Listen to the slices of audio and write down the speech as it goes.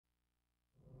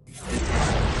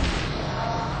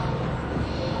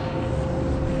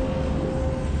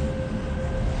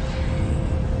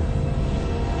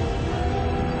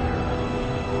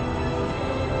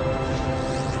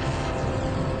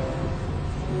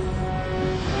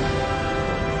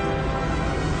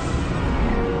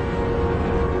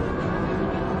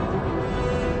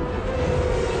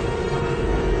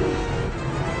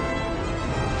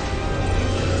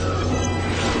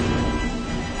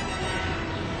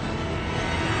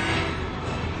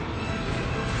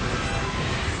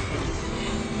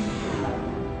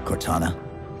Cortana?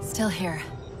 Still here.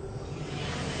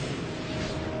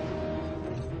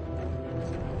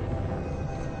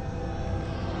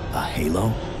 A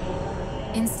halo?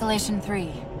 Installation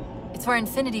 3. It's where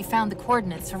Infinity found the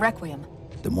coordinates for Requiem.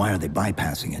 Then why are they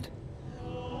bypassing it?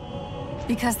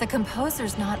 Because the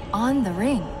composer's not on the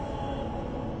ring.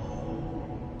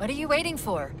 What are you waiting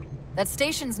for? That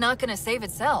station's not gonna save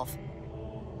itself.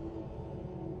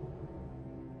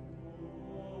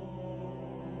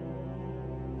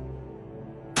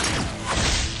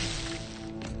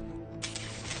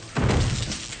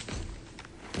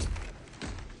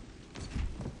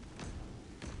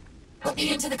 Put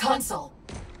me into the console.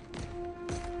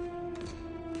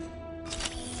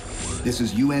 This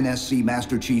is UNSC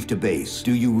Master Chief to base.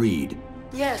 Do you read?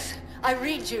 Yes, I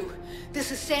read you.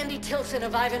 This is Sandy Tilson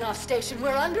of Ivanov Station.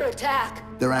 We're under attack.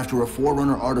 They're after a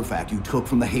Forerunner artifact you took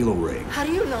from the Halo rig. How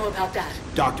do you know about that?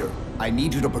 Doctor, I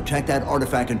need you to protect that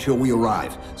artifact until we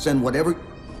arrive. Send whatever...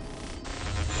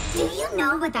 Do you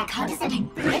know what that condescending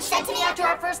bitch said to me after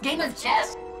our first game of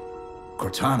chess?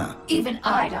 Cortana. Even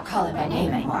I don't call it by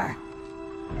name anymore.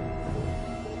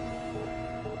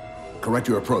 Correct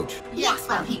your approach. Yes,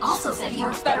 well, he also said he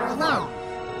works better alone.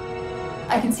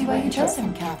 I can see why you chose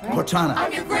him, Catherine. Cortana.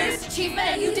 I'm your greatest achievement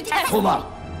and you detest Hold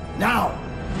up. Now!